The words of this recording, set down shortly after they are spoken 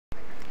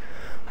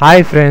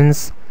Hi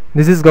friends,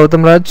 this is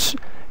Gautam Raj.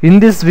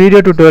 In this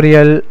video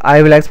tutorial,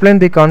 I will explain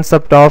the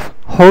concept of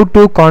how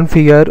to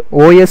configure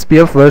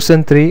OSPF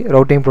version 3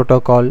 routing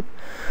protocol.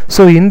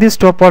 So in this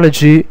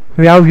topology,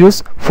 we have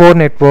used 4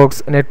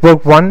 networks: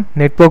 network 1,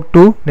 network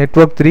 2,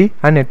 network 3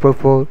 and network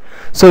 4.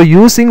 So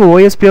using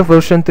OSPF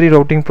version 3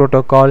 routing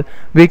protocol,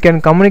 we can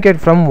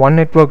communicate from one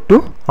network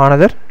to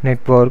another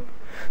network.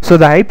 So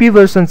the IP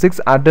version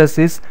 6 address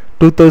is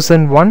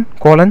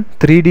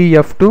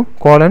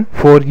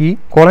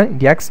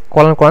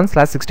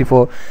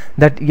 2001:3df2:4e:x:/64.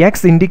 That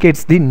x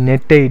indicates the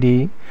net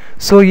ID.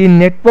 So in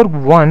network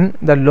 1,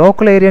 the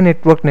local area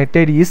network net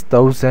ID is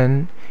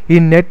 1000.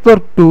 In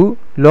network 2,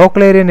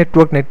 local area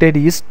network net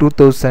ID is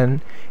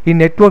 2000. In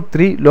network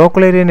 3,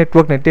 local area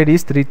network net ID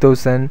is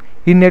 3000.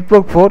 In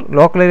network 4,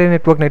 local area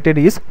network net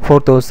ID is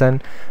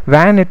 4000.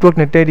 WAN network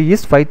net ID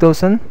is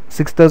 5000,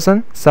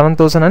 6000,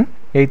 7000 and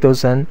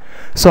 8000.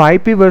 So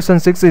IP version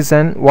 6 is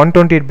an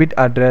 128-bit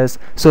address.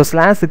 So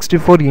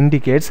 /64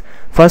 indicates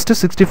first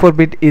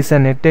 64-bit is a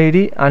net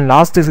ID and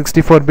last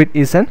 64-bit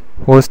is an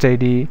host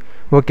ID.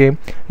 Okay,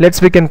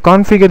 we can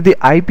configure the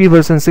IP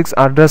version 6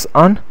 address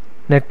on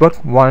network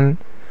 1.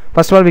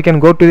 First of all, we can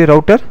go to the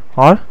router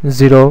or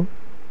 0.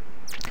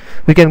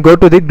 We can go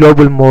to the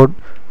global mode,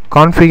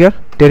 configure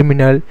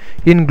terminal.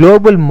 In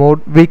global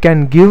mode, we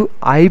can give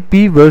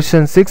IP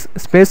version 6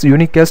 space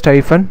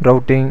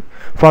unicast-routing.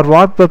 For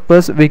what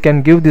purpose we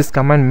can give this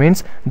command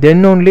means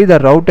then only the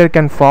router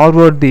can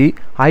forward the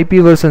IP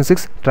version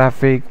 6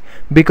 traffic,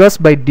 because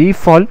by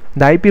default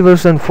the IP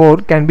version 4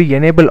 can be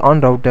enabled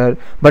on router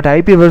but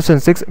IP version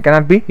 6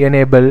 cannot be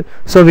enabled,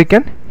 so we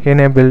can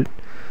enable.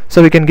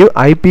 So we can give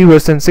IP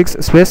version 6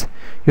 space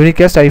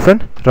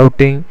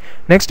unicast-routing.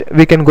 Next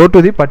we can go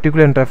to the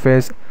particular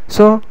interface.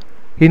 So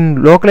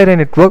in local area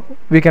network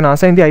we can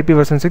assign the IP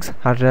version 6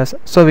 address.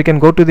 So we can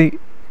go to the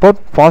port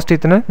fast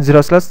Ethernet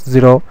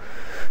 0/0.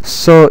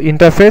 So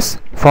interface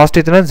fast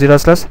Ethernet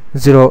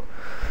 0/0.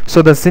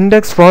 So the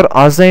syntax for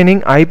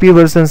assigning IP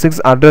version 6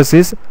 address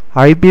is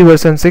IP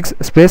version 6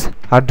 space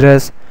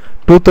address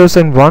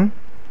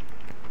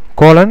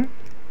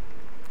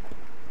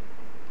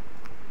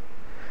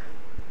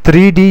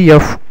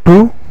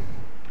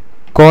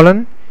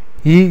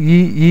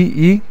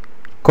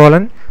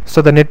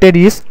so the net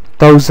ID is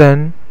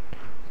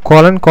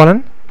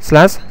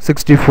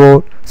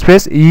 1000:/64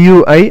 space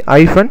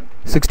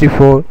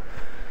EUI-64.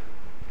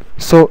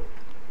 So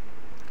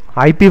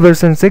IP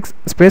version 6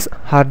 space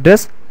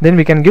address, then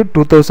we can give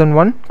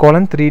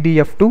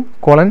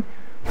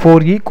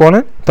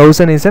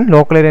 2001:3df2:4e:1000 is an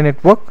local area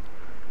network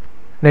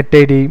net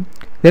ID,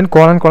 then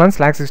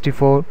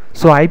 :/64.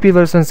 So IP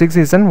version 6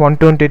 is an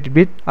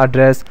 128-bit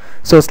address.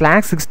 So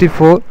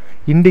 /64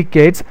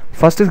 indicates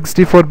first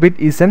 64-bit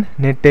is an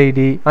net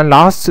ID and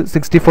last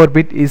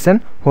 64-bit is an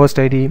host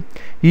ID.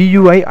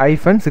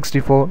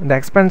 EUI-64, the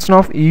expansion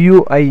of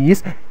EUI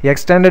is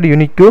extended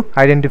unique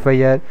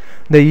identifier.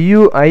 The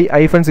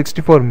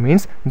EUI-64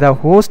 means the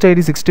host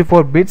ID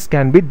 64 bits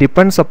can be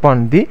depends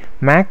upon the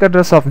MAC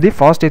address of the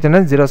fast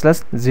Ethernet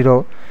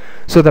 0/0.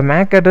 So the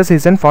MAC address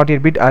is an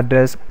 48-bit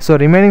address, so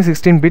remaining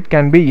 16-bit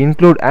can be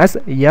included as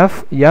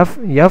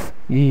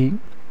FFFE.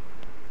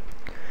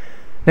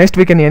 Next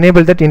we can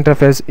enable that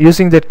interface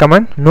using that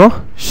command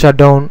no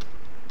shutdown.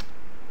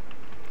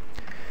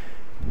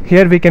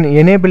 Here we can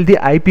enable the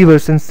IP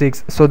version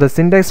 6. So the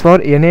syntax for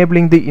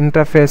enabling the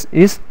interface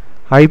is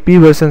IP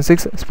version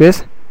 6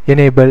 space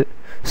enable.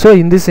 So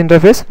in this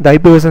interface the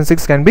IP version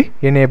 6 can be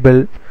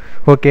enabled.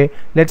 Okay,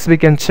 we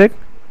can check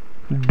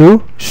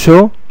do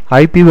show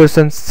IP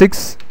version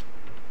 6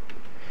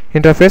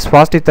 interface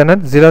fast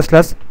Ethernet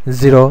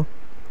 0/0.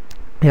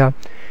 Yeah,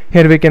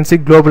 here we can see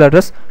global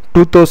address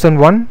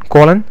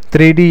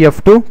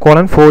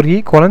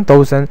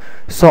 2001:3df2:4e:1000.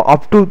 So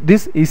up to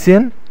this is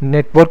an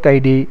network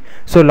ID.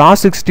 So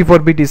last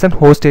 64-bit is an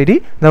host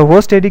ID. The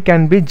host ID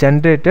can be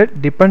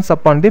generated depends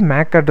upon the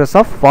MAC address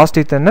of fast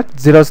Ethernet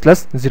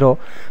 0/0.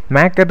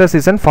 MAC address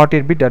is an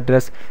 48-bit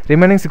address.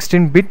 Remaining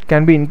 16-bit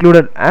can be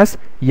included as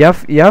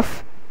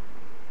FFFE.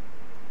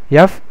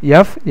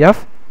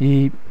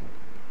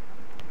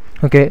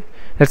 Okay,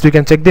 we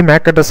can check the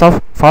MAC address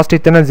of fast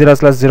Ethernet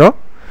 0/0.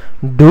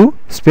 Do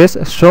space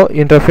show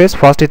interface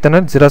fast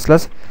Ethernet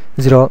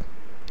 0/0.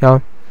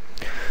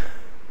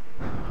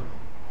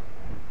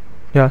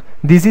 Yeah,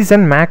 this is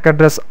an MAC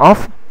address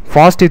of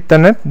fast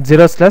Ethernet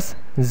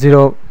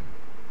 0/0.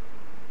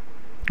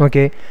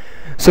 Okay,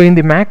 so in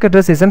the MAC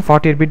address is an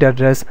 48-bit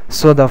address.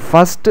 So the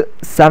first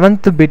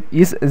 7th bit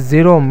is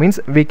 0 means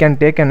we can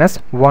take an as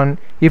 1.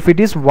 If it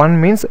is 1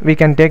 means we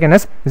can take an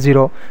as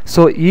 0.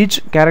 So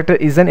each character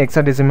is an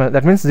hexadecimal.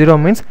 That means 0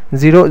 means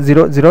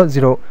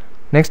 0000.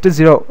 Next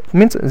 0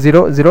 means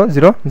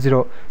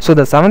 0000. So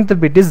the 7th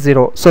bit is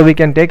 0. So we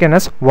can take an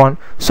as 1.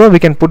 So we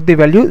can put the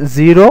value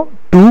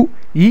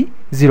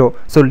 02E0.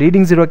 So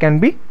leading 0 can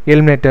be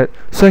eliminated.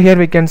 So here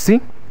we can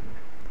see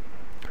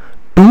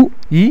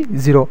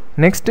 2E0.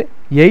 Next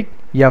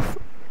 8F.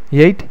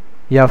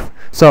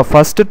 So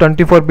first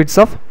 24 bits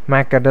of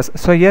MAC address.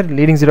 So here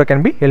leading 0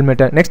 can be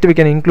eliminated. Next we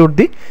can include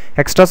the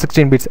extra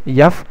 16 bits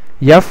F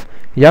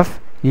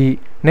FE.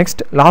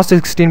 Next, last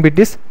 16 bit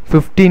is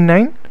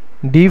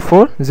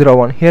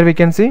 59D401. Here we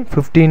can see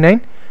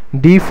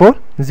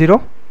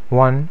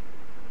 59D401.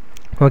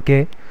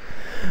 Okay,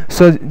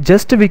 so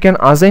just we can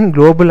assign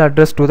global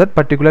address to that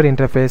particular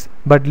interface,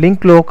 but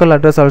link local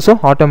address also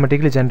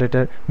automatically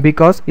generated,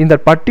 because in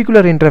that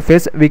particular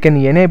interface we can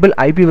enable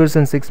IP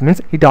version 6, means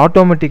it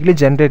automatically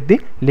generate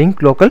the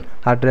link local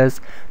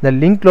address. The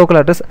link local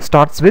address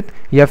starts with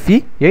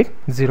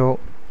FE80.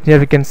 Here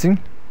we can see.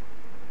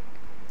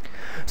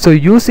 So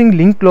using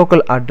link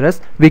local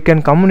address we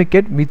can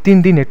communicate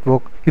within the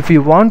network. If we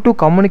want to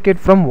communicate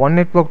from one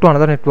network to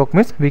another network,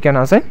 means we can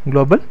assign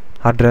global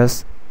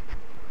address.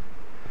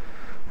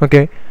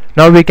 Okay,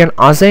 now we can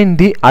assign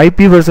the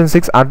IP version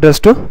 6 address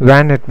to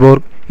WAN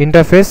network.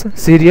 Interface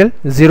serial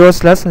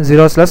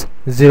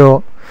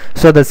 0/0/0.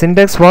 So the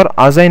syntax for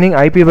assigning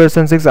IP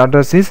version 6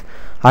 address is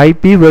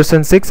IP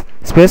version 6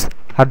 space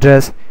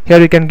address. Here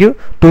we can give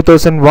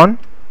 2001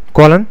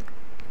 colon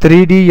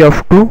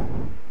 3DF2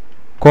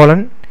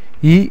 colon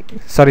EEE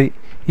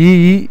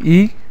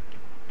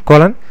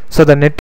colon. So the net